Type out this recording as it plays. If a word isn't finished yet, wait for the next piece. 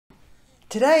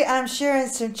Today I'm sharing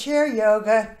some chair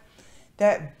yoga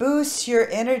that boosts your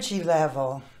energy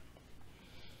level.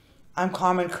 I'm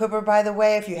Carmen Cooper, by the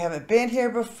way, if you haven't been here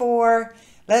before.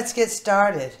 Let's get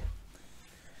started.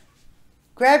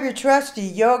 Grab your trusty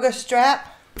yoga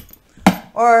strap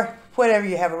or whatever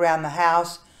you have around the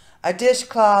house, a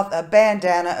dishcloth, a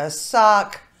bandana, a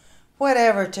sock,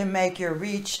 whatever to make your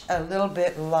reach a little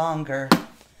bit longer.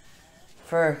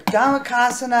 For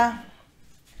Dhammakasana,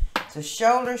 it's a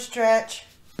shoulder stretch.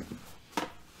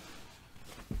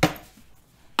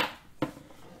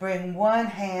 Bring one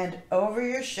hand over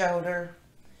your shoulder.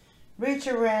 Reach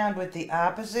around with the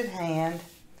opposite hand.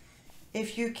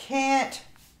 If you can't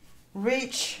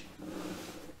reach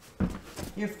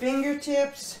your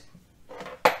fingertips,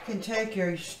 you can take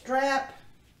your strap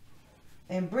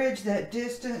and bridge that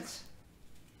distance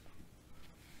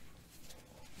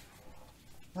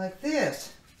like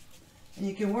this. And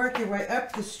you can work your way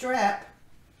up the strap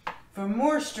for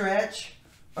more stretch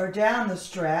or down the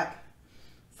strap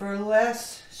for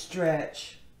less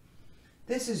stretch.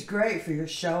 This is great for your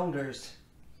shoulders.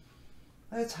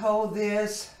 Let's hold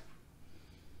this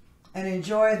and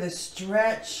enjoy the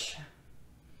stretch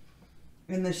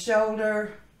in the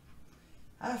shoulder.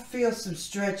 I feel some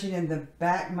stretching in the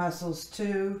back muscles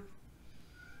too.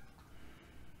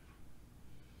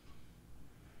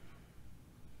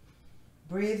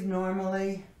 Breathe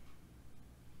normally.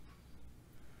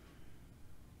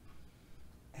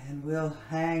 And we'll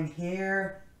hang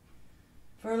here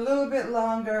for a little bit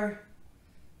longer,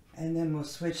 and then we'll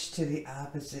switch to the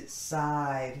opposite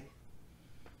side.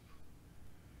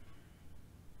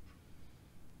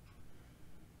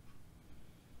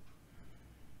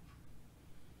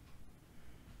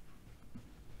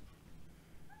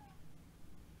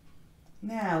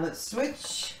 Now let's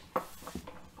switch.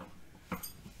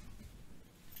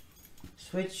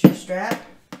 Switch your strap.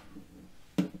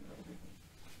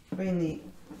 Bring the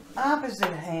opposite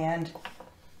hand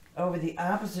over the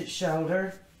opposite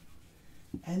shoulder,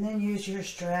 and then use your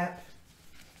strap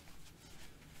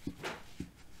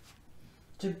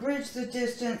to bridge the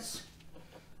distance.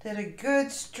 Get a good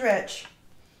stretch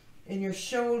in your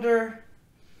shoulder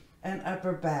and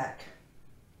upper back.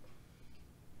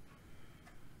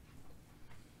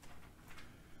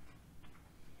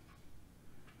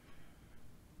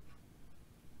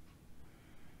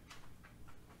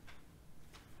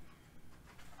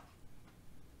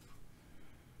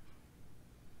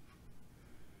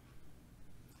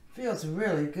 Feels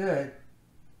really good.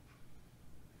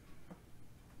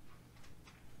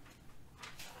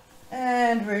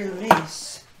 And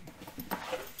release.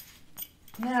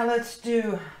 Now let's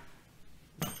do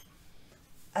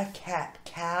a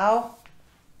cat-cow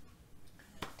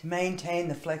to maintain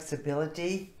the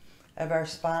flexibility of our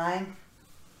spine.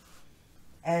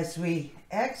 As we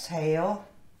exhale,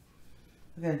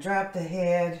 we're going to drop the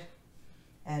head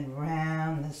and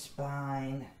round the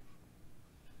spine.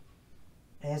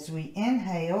 As we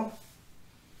inhale,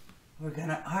 we're going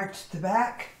to arch the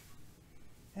back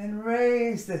and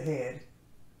raise the head.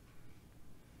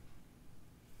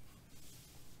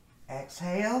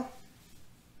 Exhale.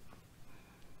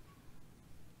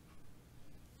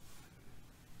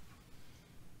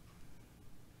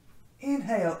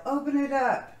 Inhale, open it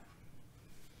up.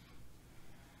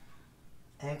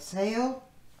 Exhale.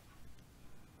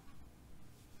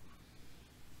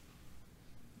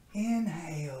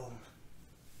 Inhale.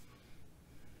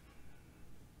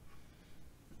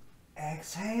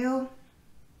 Exhale.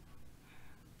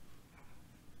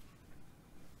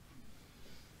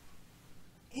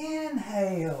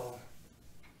 Inhale.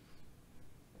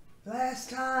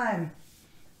 Last time.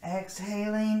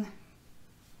 Exhaling.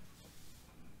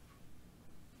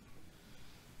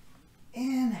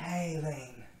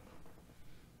 Inhaling.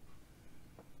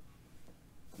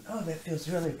 Oh, that feels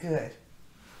really good.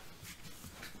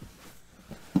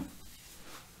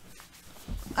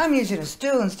 I'm using a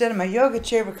stool instead of my yoga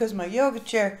chair because my yoga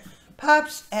chair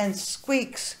pops and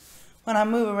squeaks when I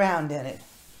move around in it.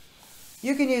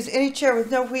 You can use any chair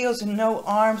with no wheels and no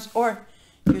arms, or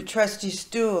your trusty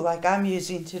stool like I'm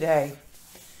using today.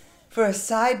 For a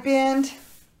side bend,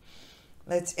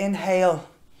 let's inhale.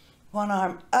 One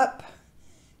arm up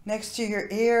next to your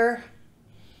ear.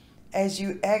 As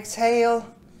you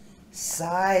exhale,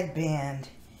 side bend.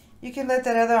 You can let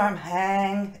that other arm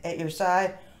hang at your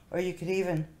side, or you could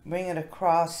even bring it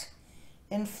across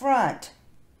in front.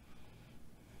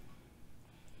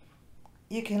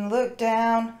 You can look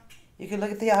down, you can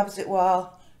look at the opposite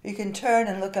wall, or you can turn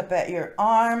and look up at your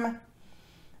arm.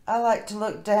 I like to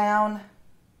look down.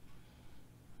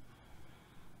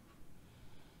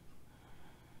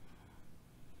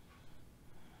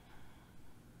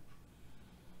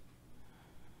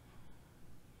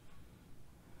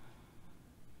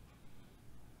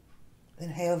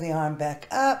 Inhale the arm back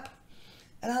up.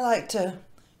 And I like to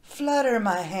flutter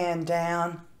my hand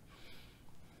down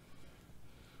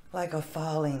like a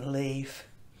falling leaf.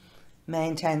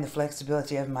 Maintain the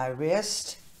flexibility of my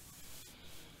wrist.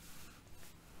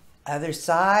 Other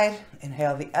side.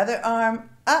 Inhale the other arm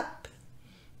up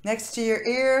next to your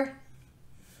ear.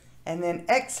 And then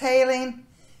exhaling,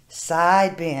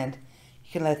 side bend.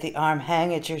 You can let the arm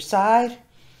hang at your side,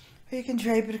 or you can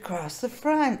drape it across the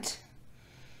front.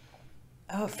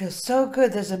 Oh, it feels so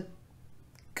good. There's a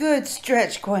good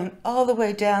stretch going all the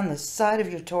way down the side of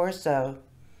your torso.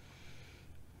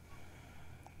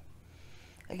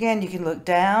 Again, you can look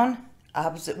down,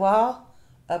 opposite wall,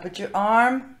 up at your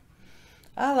arm.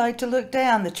 I like to look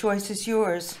down. The choice is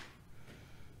yours.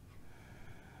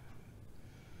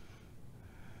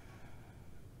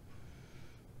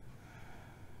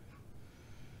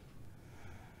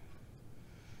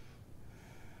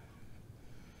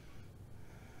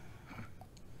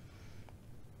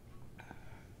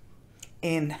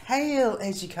 Inhale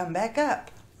as you come back up.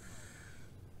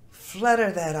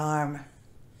 Flutter that arm,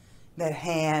 that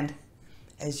hand,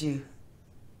 as you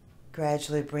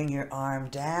gradually bring your arm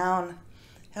down.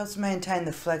 Helps maintain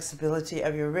the flexibility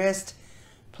of your wrist.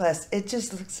 Plus, it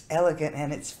just looks elegant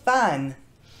and it's fun.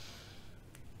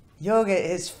 Yoga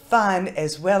is fun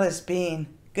as well as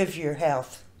being good for your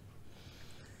health.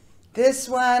 This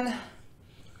one,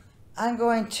 I'm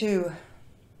going to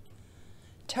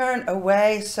turn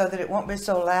away so that it won't be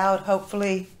so loud,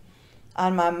 hopefully,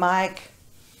 on my mic.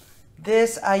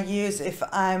 This I use if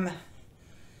I'm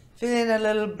feeling a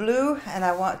little blue and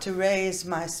I want to raise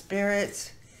my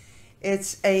spirits.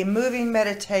 It's a moving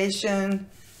meditation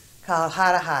called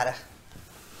Hatha Hatha.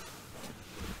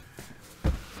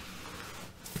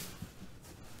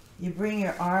 You bring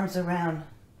your arms around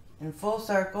in full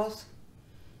circles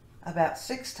about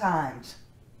 6 times.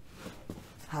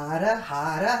 Hara,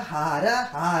 hara, hara,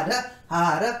 hara,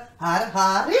 hara, hara,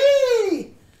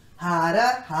 hari.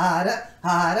 Hara, hara,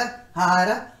 hara,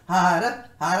 hara, hara,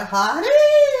 hara,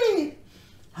 hari.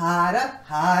 Hara,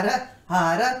 hara,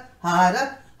 hara,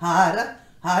 hara, hara,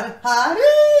 hara,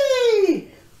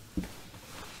 hari.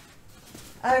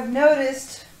 I've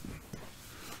noticed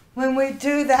when we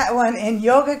do that one in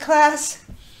yoga class,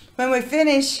 when we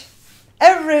finish,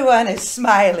 everyone is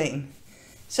smiling.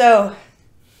 So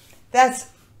that's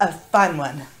a fun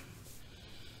one.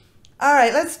 All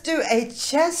right, let's do a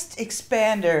chest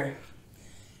expander.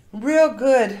 Real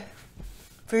good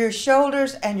for your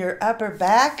shoulders and your upper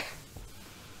back.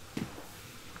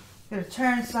 You're gonna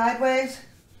turn sideways.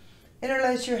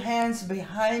 Interlace your hands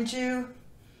behind you.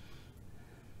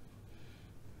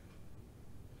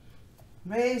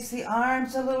 Raise the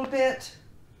arms a little bit.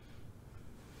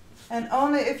 And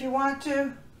only if you want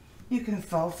to, you can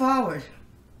fall forward.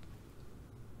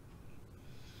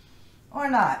 Or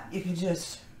not, you can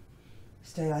just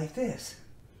stay like this.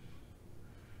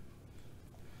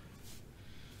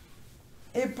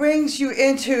 It brings you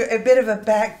into a bit of a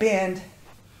back bend.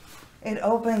 It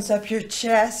opens up your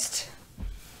chest,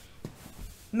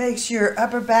 makes your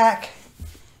upper back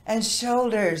and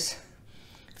shoulders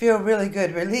feel really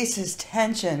good. Releases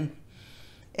tension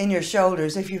in your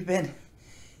shoulders. If you've been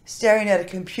staring at a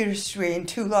computer screen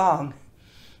too long,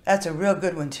 that's a real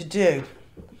good one to do.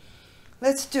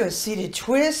 Let's do a seated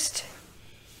twist.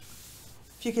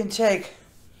 If you can take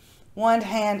one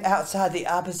hand outside the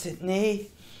opposite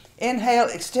knee. Inhale,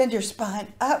 extend your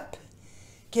spine up.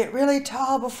 Get really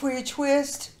tall before you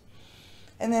twist.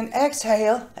 And then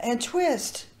exhale and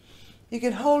twist. You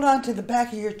can hold on to the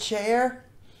back of your chair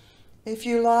if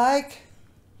you like.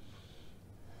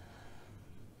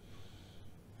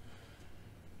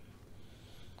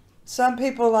 Some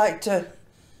people like to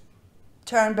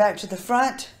turn back to the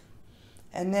front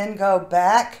and then go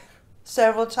back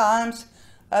several times.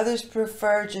 Others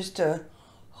prefer just to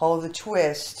hold the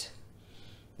twist.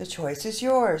 The choice is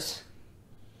yours.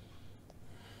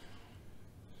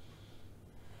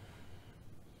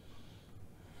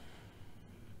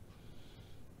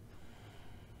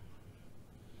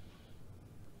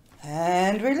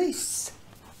 And release.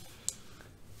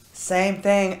 Same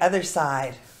thing, other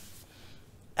side.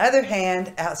 Other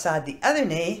hand outside the other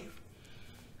knee.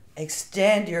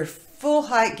 Extend your full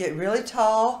height, get really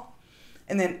tall.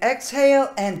 And then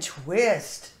exhale and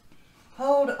twist.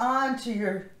 Hold on to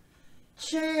your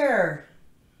chair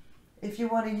if you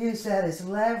want to use that as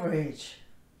leverage.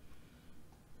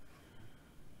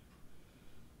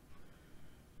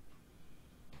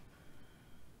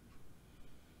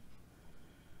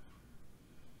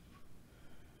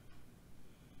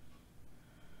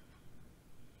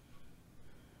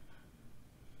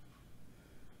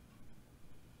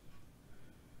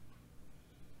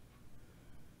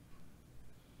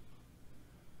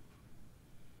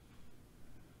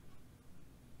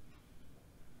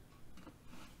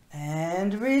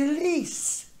 and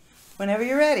release whenever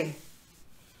you're ready.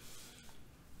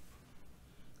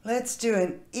 Let's do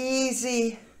an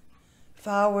easy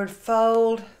forward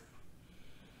fold.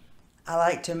 I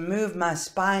like to move my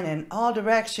spine in all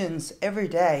directions every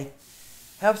day.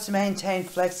 Helps maintain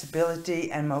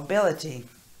flexibility and mobility.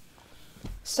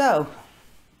 So,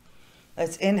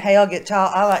 let's inhale, get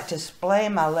tall. I like to splay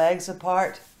my legs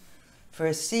apart for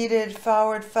a seated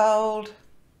forward fold.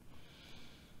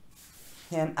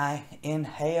 And I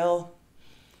inhale,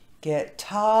 get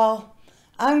tall.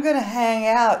 I'm going to hang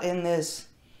out in this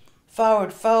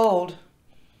forward fold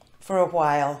for a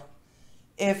while.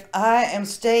 If I am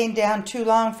staying down too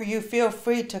long for you, feel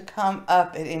free to come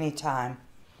up at any time.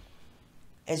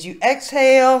 As you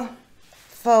exhale,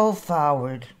 fold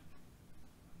forward.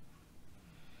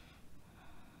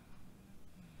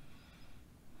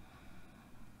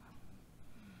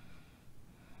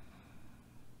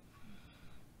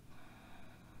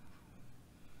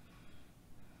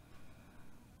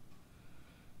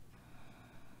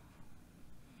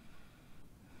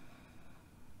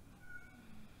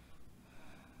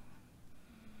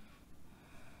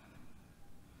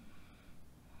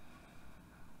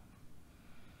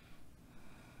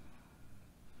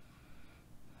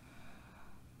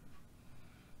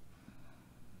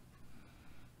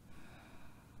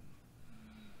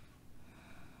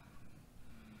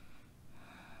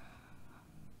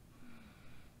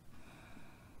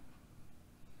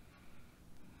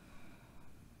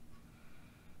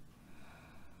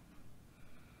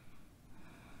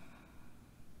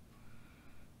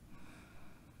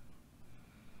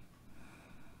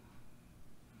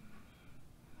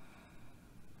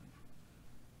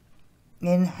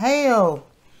 Inhale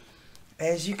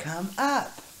as you come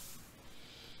up.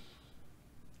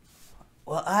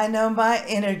 Well, I know my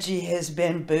energy has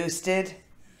been boosted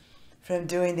from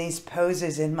doing these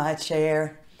poses in my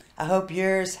chair. I hope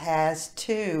yours has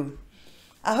too.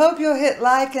 I hope you'll hit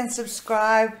like and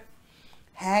subscribe,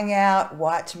 hang out,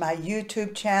 watch my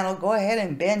YouTube channel. Go ahead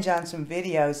and binge on some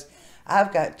videos.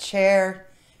 I've got chair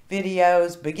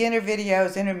videos, beginner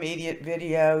videos, intermediate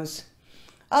videos,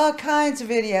 all kinds of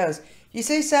videos. You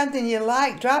see something you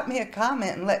like, drop me a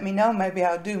comment and let me know. Maybe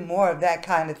I'll do more of that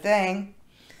kind of thing.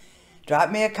 Drop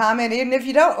me a comment even if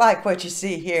you don't like what you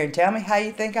see here and tell me how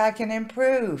you think I can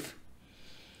improve.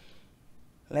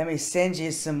 Let me send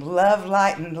you some love,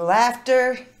 light, and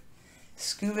laughter.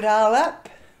 Scoop it all up.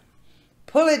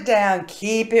 Pull it down.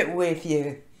 Keep it with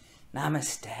you.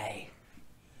 Namaste.